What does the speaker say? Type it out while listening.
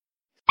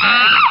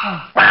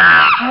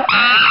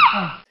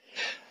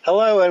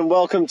Hello and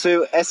welcome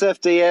to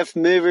SFDF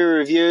Movie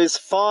Reviews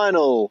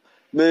Final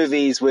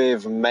Movies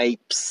with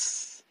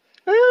Mapes.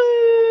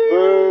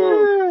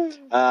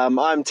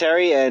 I'm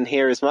Terry and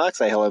here is Mark.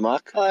 Say hello,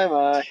 Mark. Hello,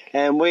 Mark.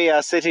 And we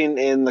are sitting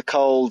in the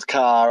cold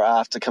car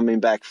after coming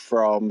back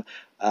from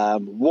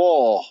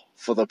War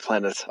for the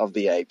Planet of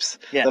the Apes.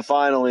 Yes. The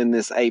final in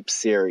this Ape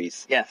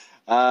series. Yes.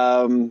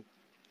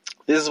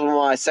 This is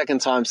my second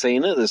time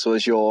seeing it. This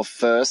was your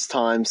first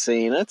time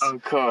seeing it.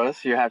 Of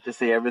course, you have to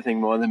see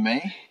everything more than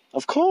me.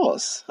 Of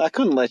course. I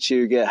couldn't let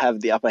you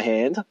have the upper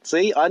hand.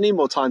 See, I need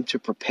more time to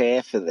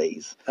prepare for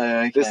these.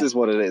 Okay. This is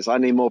what it is. I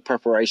need more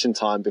preparation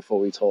time before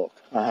we talk.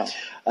 Uh-huh.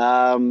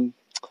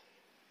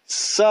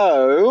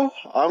 So,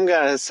 I'm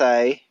going to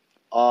say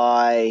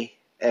I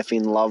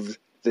effing love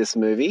this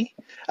movie.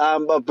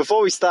 But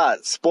before we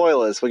start,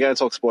 spoilers. We're going to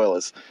talk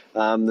spoilers.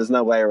 There's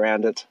no way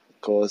around it,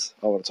 of course.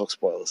 I want to talk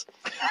spoilers.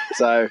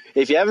 So,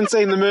 if you haven't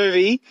seen the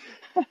movie...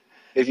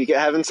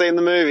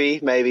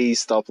 maybe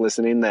stop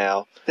listening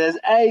now. There's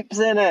apes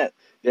in it.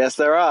 Yes,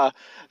 there are.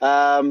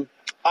 I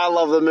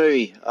love the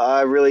movie.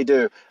 I really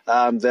do.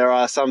 There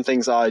are some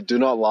things I do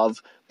not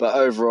love, but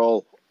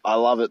overall, I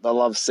love it. I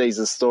love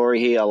Caesar's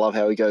story here. I love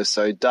how he goes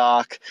so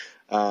dark.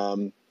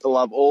 I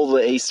love all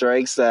the Easter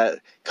eggs that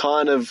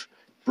kind of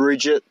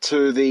bridge it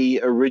to the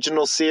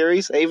original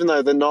series, even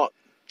though they're not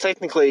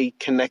technically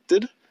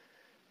connected.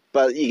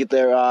 But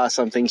there are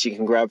some things you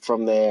can grab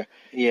from there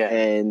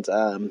and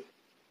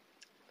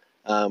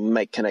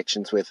make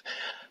connections with.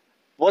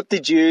 What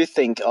did you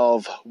think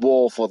of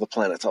War for the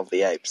Planet of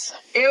the Apes?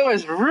 It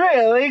was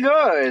really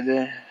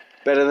good.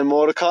 Better than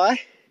Mordecai?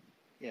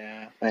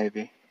 Yeah,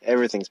 maybe.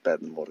 Everything's better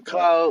than Mordecai.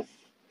 Well,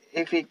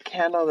 if you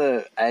count all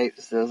the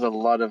apes, there's a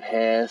lot of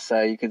hair,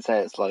 so you could say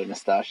it's a lot of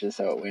moustaches,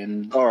 so it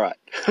wins. All right.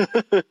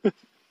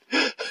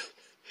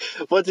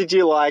 What did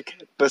you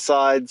like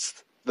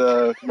besides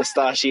the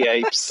moustachy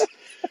apes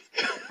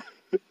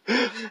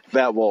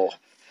about War?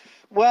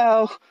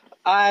 Well,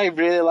 I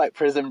really like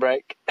Prison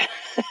Break.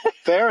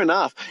 Fair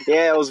enough.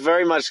 Yeah, it was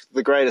very much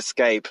The Great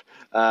Escape.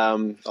 I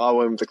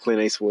went with the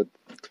Clint Eastwood.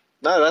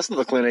 No, that's not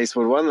the Clint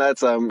Eastwood one.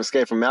 That's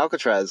Escape from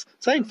Alcatraz.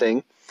 Same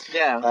thing.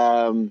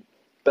 Yeah.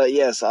 But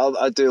yes,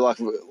 I do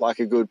like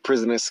a good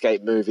prison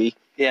escape movie.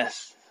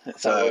 Yes.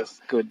 So it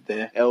was good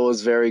there. It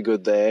was very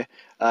good there.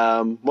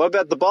 What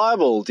about the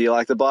Bible? Do you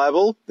like the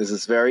Bible? This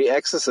is very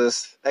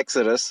Exodus.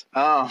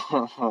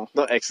 Oh.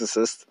 Not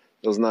Exorcist.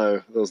 There was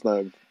no.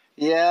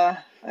 Yeah,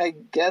 I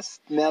guess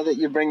now that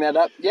you bring that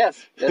up,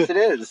 yes it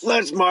is.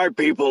 Let my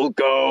people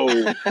go.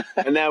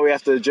 And now we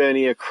have to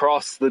journey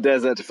across the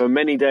desert for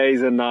many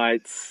days and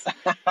nights.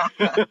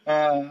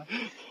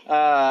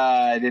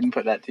 I didn't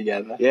put that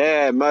together.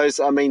 Yeah,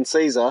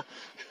 Caesar.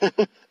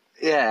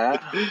 Yeah.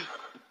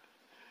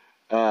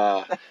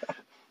 No,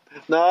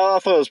 I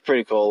thought it was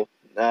pretty cool.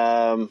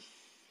 One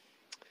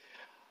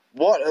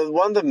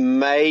of the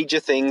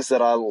major things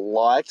that I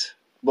liked,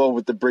 well,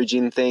 with the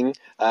bridging thing,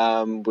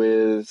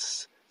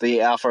 with the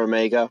Alpha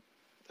Omega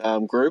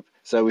group.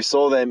 So we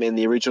saw them in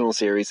the original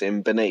series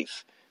in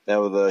Beneath. They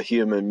were the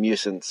human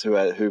mutants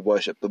who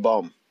worshipped the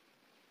bomb.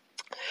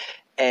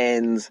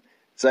 And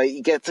so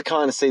you get to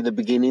kind of see the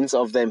beginnings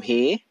of them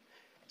here.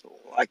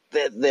 Like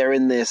they're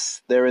in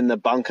the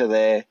bunker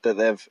there that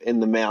they've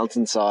in the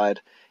mountainside,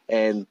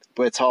 and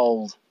we're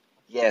told,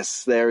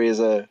 yes, there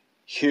is a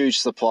huge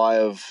supply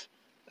of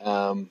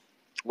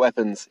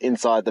weapons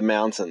inside the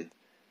mountain.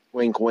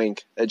 Wink,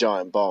 wink, a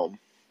giant bomb.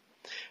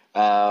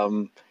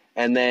 And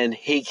then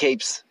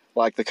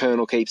the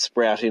Colonel keeps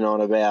sprouting on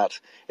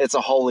about it's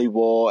a holy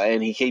war,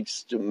 and he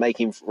keeps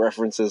making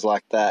references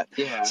like that.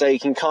 Yeah. So you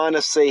can kind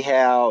of see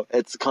how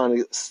it kind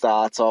of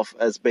starts off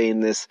as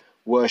being this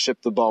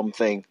worship the bomb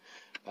thing.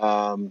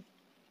 For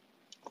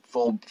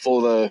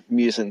the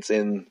mutants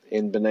in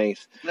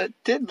Beneath. It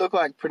did look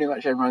like pretty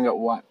much everyone got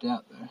wiped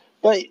out, though.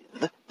 But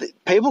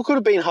people could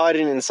have been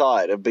hiding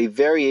inside. It'd be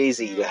very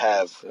easy to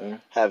have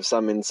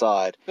some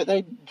inside. But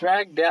they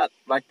dragged out,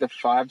 like, the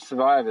 5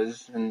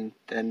 survivors and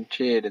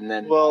cheered, and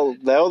then... Well,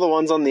 they were the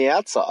ones on the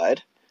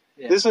outside.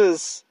 Yeah.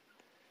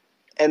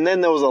 And then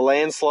there was a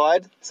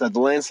landslide, so the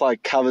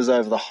landslide covers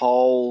over the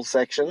whole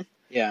section.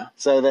 Yeah.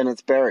 So then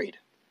it's buried.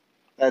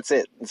 That's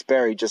it. It's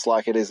buried just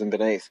like it is in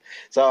Beneath.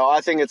 So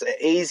I think it's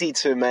easy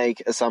to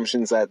make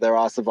assumptions that there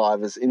are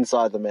survivors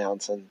inside the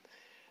mountain.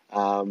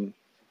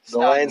 The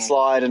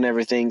landslide and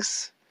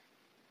everything's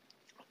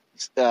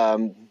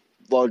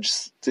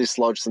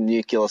dislodged some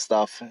nuclear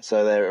stuff,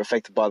 so they're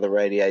affected by the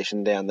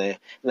radiation down there,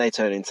 and they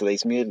turn into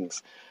these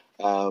mutants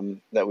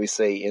that we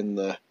see in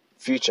the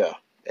future,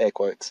 air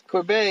quotes.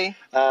 Could be.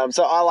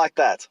 So I like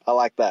that. I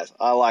like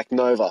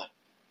Nova.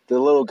 The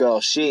little girl,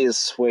 she is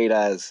sweet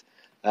as...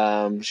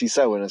 she's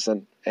so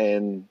innocent,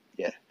 and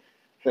yeah.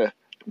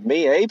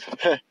 Me, Ape?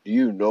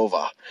 You,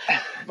 Nova.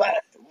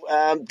 But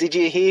did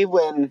you hear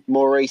when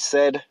Maurice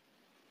said,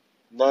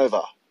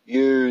 Nova,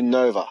 you,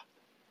 Nova?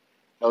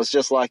 It was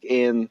just like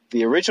in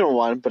the original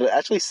one, but it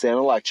actually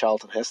sounded like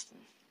Charlton Heston.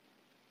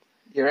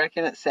 You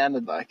reckon it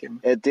sounded like him?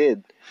 It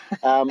did.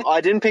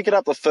 I didn't pick it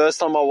up the first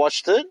time I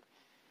watched it,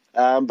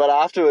 But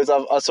afterwards,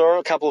 I saw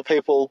a couple of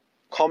people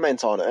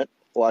comment on it,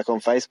 like on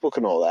Facebook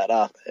and all that.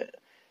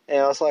 And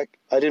I was like,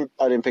 I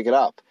didn't pick it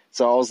up.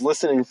 So I was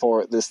listening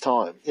for it this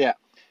time. Yeah.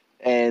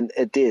 And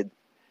it did.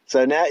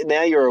 So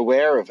now you're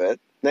aware of it.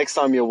 Next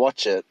time you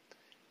watch it,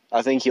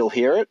 I think you'll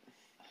hear it.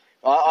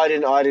 I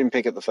didn't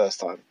pick it the first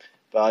time,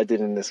 but I did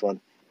in this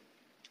one.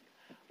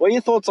 What are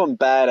your thoughts on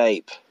Bad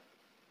Ape?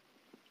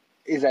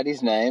 Is that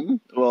his name?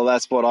 Well,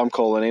 that's what I'm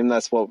calling him.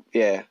 That's what,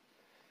 yeah.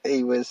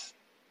 He was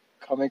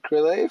comic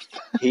relief.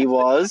 He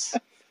was.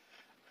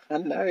 I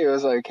don't know, he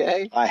was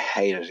okay. I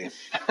hated him.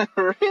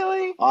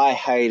 Really? I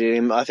hated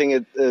him. I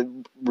think it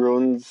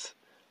ruins...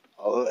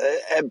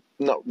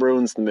 not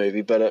ruins the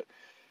movie, but it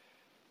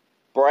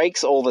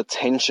breaks all the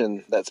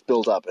tension that's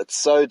built up. It's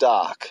so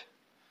dark.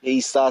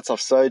 He starts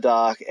off so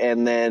dark,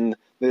 and then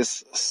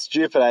this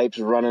stupid ape's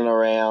running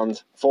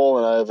around,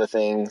 falling over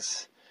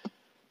things,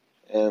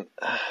 and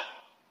I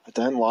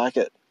don't like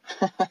it.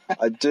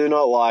 I do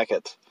not like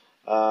it.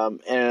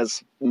 And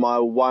it's my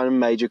one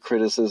major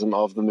criticism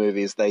of the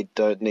movie is they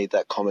don't need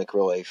that comic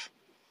relief.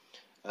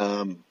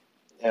 And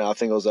I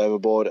think it was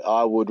overboard.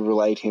 I would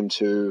relate him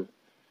to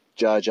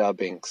Jar Jar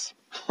Binks.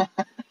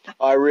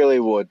 I really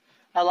would.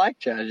 I like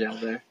Jar Jar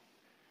though.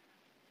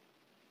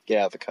 Get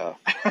out of the car.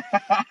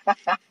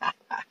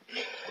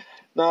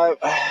 No,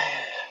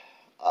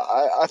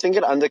 I think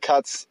it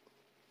undercuts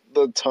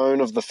the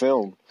tone of the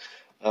film.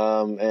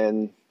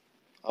 And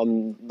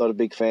I'm not a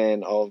big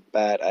fan of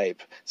Bad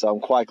Ape, so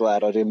I'm quite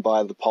glad I didn't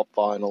buy the pop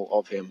vinyl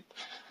of him.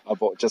 I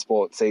just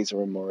bought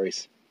Caesar and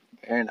Maurice.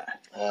 Very nice.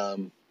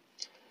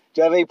 Do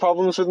you have any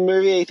problems with the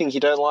movie? Anything you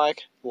don't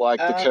like? Like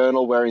the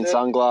Colonel wearing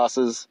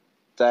sunglasses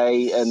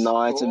day and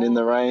night and in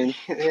the rain?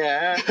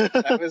 Yeah,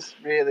 that was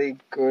really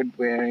good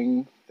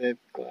wearing the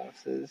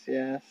glasses,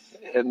 yes.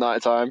 At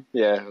night time?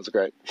 Yeah, it was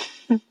great.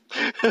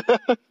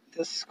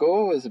 The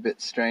score was a bit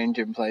strange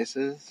in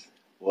places.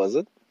 Was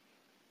it?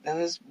 There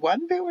was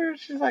one bit where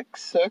it's just like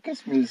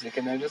circus music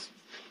and they're just,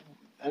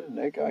 I don't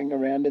know, going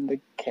around in the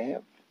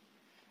camp.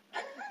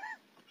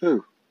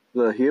 Who?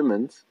 The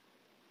humans?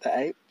 The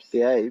apes?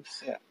 The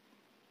apes? Yeah.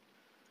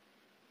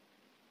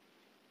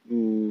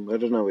 I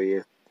don't know where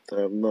you...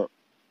 I'm not...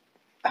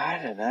 I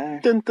don't know.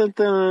 Dun, dun,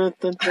 dun,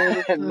 dun,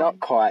 dun, dun. Not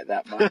quite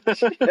that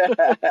much.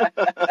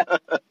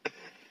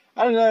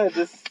 I don't know,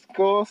 the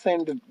score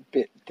seemed a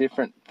bit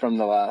different from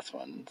the last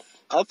ones.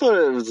 I thought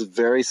it was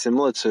very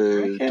similar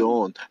to Okay.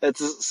 Dawn. It's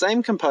the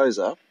same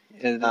composer.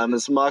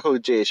 It's Michael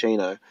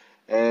Giacchino.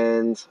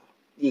 And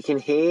you can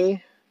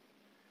hear...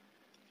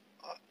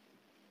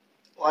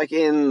 Like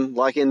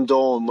in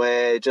Dawn,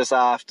 where just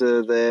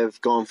after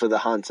they've gone for the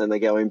hunt and they're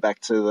going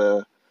back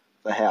to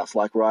the house,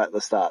 like right at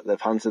the start, they've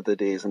hunted the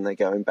deers and they're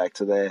going back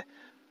to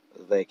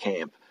their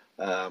camp.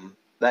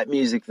 That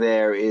music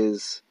there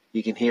is,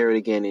 you can hear it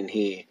again in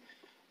here.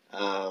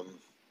 I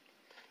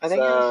think it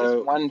was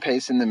just one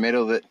piece in the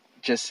middle that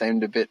just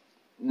seemed a bit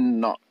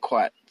not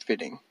quite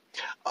fitting.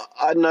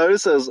 I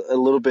noticed it was a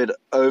little bit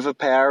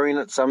overpowering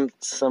at some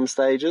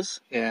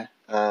stages. Yeah.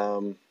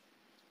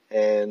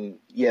 And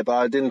yeah, but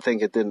I didn't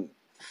think it didn't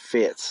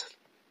fit,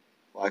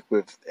 like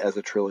as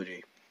a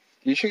trilogy.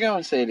 You should go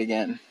and see it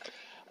again.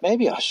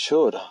 Maybe I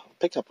should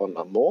pick up on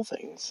more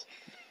things.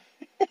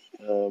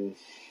 And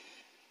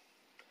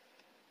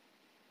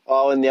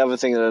the other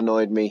thing that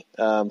annoyed me,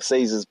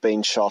 Caesar's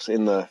been shot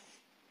in the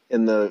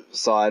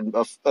side,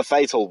 a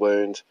fatal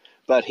wound,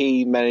 but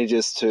he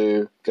manages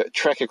to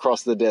trek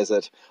across the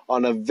desert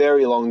on a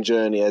very long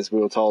journey, as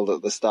we were told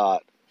at the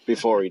start,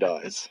 before he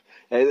dies.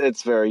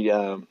 It's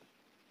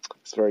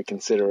very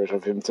considerate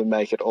of him to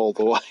make it all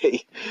the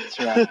way. That's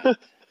right.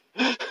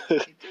 He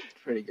did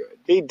pretty good.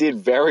 He did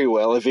very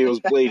well if he was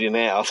bleeding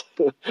out.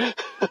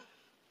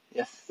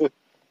 Yes.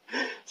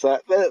 So,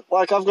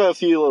 like, I've got a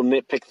few little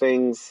nitpick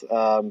things.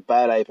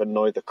 Bad Ape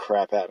annoyed the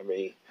crap out of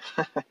me.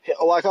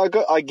 Like,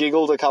 I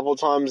giggled a couple of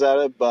times at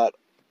it, but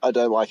I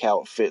don't like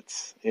how it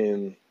fits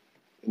in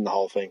the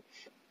whole thing.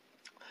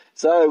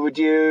 So,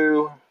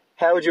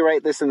 how would you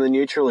rate this in the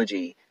new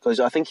trilogy? Because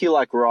I think you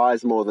like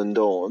Rise more than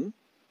Dawn.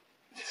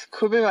 This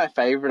could be my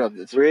favourite of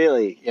the three.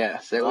 Really?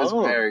 Yes, it was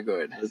very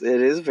good. It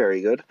is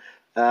very good.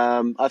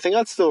 I think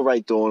I'd still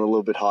rate Dawn a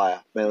little bit higher,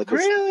 mainly because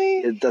Really?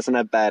 it doesn't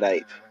have Bad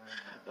Ape.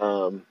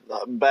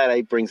 Bad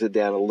Ape brings it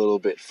down a little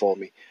bit for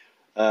me.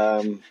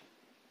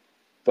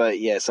 But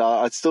yeah, so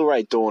I'd still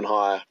rate Dawn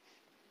higher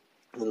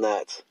than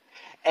that.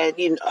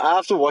 And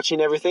after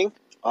watching everything,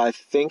 I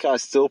think I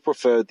still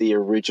prefer the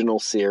original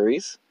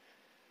series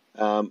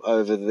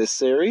over this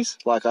series.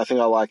 Like, I think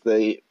I like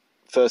the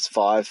first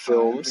 5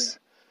 films.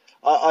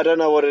 I don't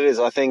know what it is.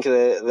 I think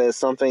there's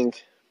something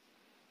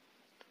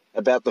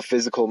about the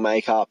physical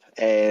makeup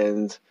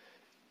and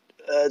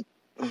I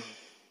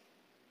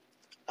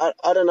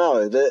don't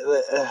know.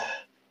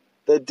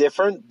 They're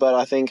different, but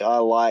I think I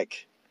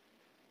like...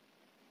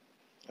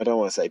 I don't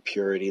want to say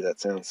purity. That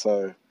sounds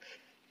so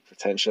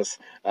pretentious.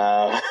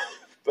 But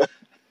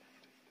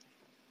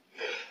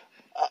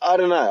I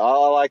don't know.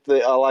 I like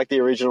the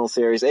original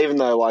series, even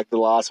though like the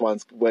last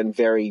ones went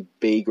very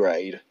B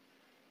grade.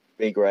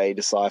 B-grade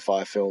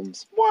sci-fi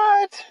films.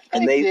 What?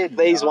 And They these did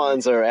these not.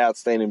 ones are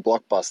outstanding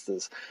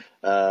blockbusters.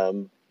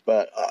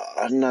 But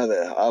I don't know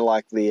that I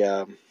like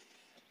the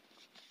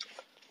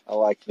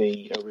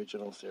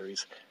original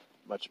series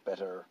much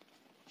better.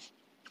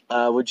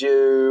 Would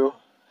you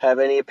have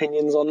any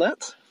opinions on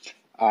that?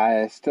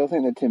 I still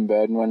think the Tim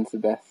Burton one's the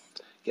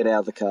best. Get out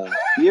of the car.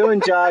 You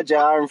and Jar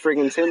Jar and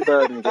friggin' Tim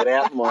Burton, get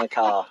out of my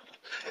car.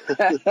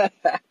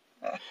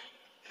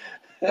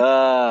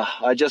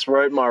 I just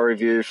wrote my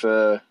review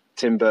for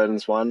Tim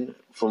Burton's one,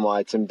 for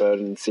my Tim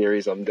Burton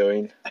series I'm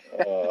doing.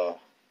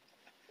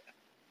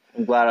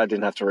 I'm glad I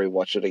didn't have to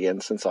rewatch it again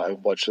since I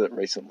watched it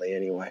recently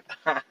anyway.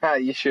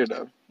 You should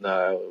have.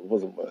 No, it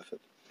wasn't worth it.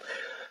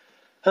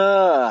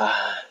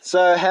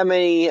 So how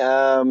many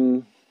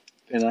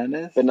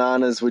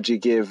bananas would you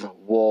give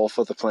War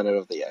for the Planet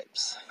of the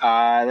Apes?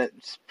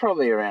 That's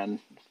probably around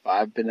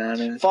 5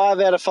 bananas. 5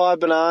 out of 5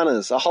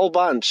 bananas, a whole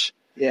bunch.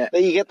 Yeah.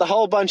 There you get the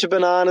whole bunch of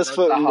bananas That's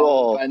for a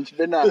whole War. bunch of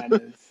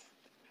bananas.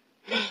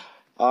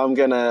 I'm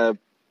gonna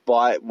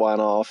bite one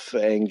off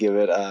and give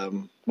it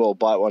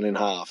bite one in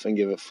half and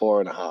give it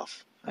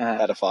 4.5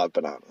 out of 5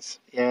 bananas.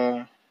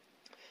 Yeah.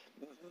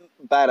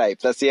 Bad Ape.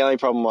 That's the only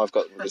problem I've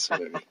got with this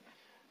movie.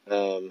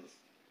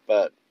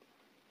 But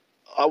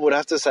I would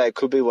have to say it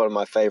could be one of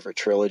my favourite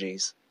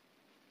trilogies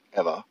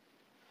ever.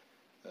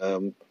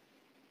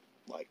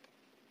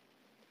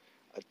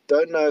 I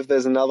don't know if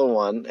there's another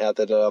one out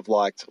there that I've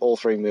liked all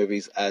 3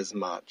 movies as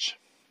much.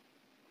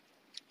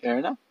 Fair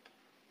enough.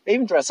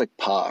 Even Jurassic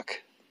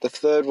Park. The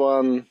third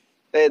one,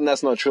 and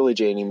that's not a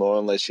trilogy anymore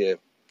unless you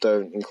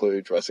don't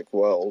include Jurassic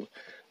World.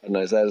 I don't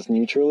know, is that a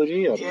new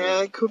trilogy? I don't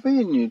know. It could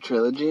be a new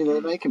trilogy. They're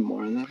making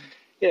more of them.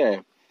 Yeah.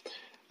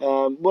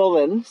 Well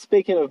then,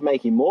 speaking of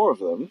making more of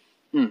them,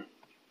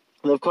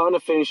 they've kind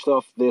of finished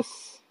off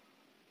this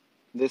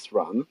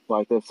run,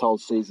 like they've told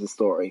Caesar's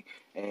story,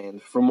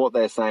 and from what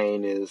they're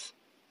saying is,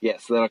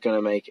 yes, they're not going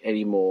to make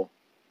any more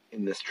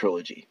in this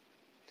trilogy.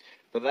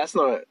 But that's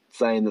not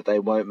saying that they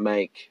won't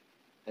make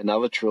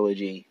another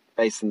trilogy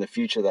based in the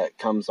future that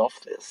comes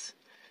off this.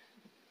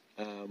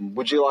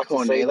 Would you like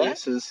to see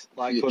that?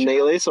 Like future.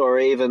 Cornelius, or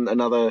even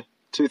another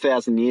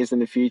 2,000 years in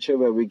the future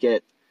where we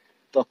get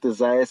Dr.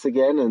 Zaius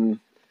again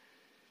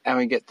And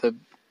we get the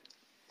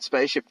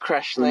spaceship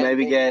crash we landing.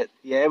 maybe get,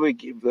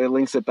 it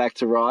links it back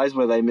to Rise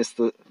where they missed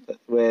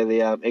where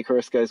the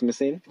Icarus goes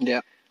missing.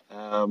 Yeah.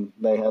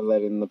 They have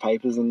that in the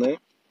papers in there.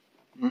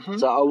 Mm-hmm.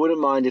 So I wouldn't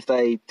mind if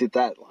they did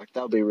that. Like,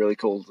 that would be really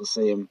cool to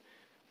see them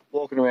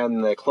walking around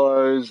in their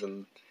clothes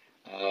and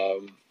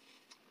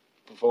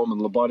performing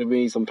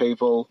lobotomies on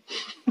people.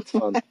 It's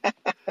fun.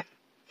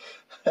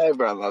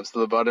 Everyone loves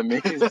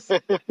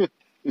lobotomies.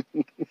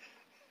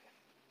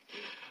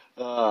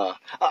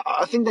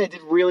 I think they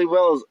did really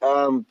well.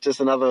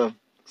 Just another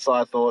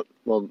side thought,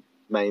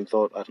 main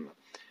thought, I don't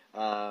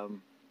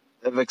know,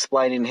 of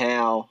explaining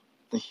how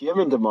the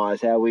human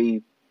demise, how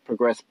we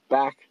progress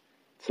back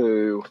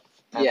to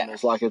animals,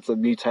 Yes. like it's a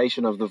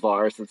mutation of the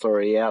virus that's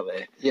already out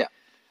there. Yeah.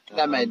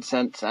 That made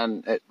sense,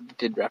 and it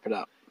did wrap it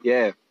up.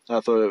 Yeah,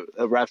 I thought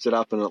it wrapped it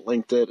up and it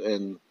linked it,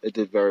 and it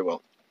did very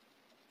well.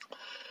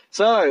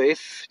 So, do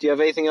you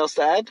have anything else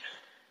to add?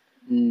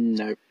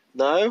 Nope.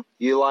 No?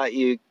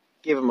 You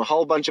give them a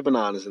whole bunch of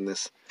bananas in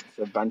this. It's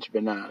a bunch of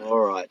bananas. All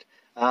right.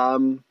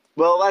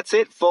 Well, that's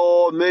it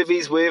for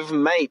movies with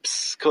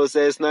Mapes, because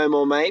there's no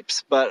more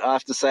Mapes, but I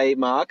have to say,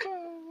 Mark,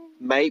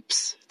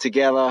 Mapes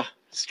together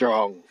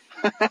strong.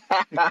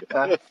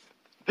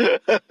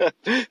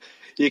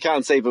 You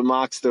can't see, but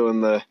Mark's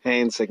doing the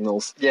hand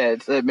signals. Yeah,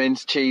 it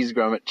means cheese,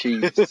 grommet,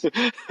 cheese.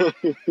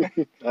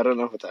 I don't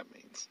know what that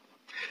means.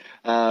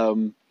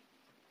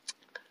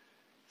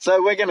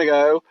 So we're going to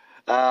go.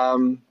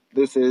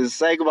 This is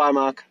Say Goodbye,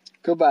 Mark.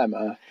 Goodbye,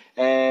 Ma.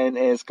 And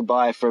it's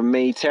goodbye from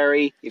me,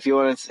 Terry. If you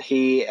want to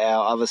hear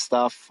our other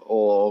stuff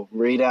or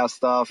read our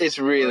stuff, It's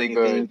really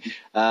good.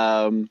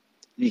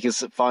 You can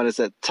find us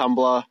at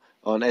Tumblr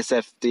on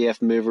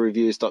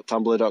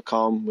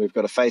sfdfmoviereviews.tumblr.com. We've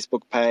got a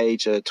Facebook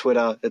page, a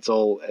Twitter. It's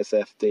all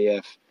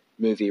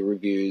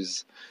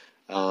sfdfmoviereviews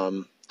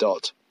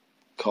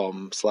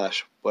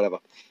 .com/whatever.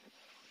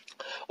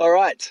 All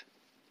right.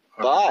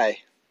 Bye.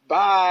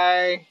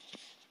 Bye.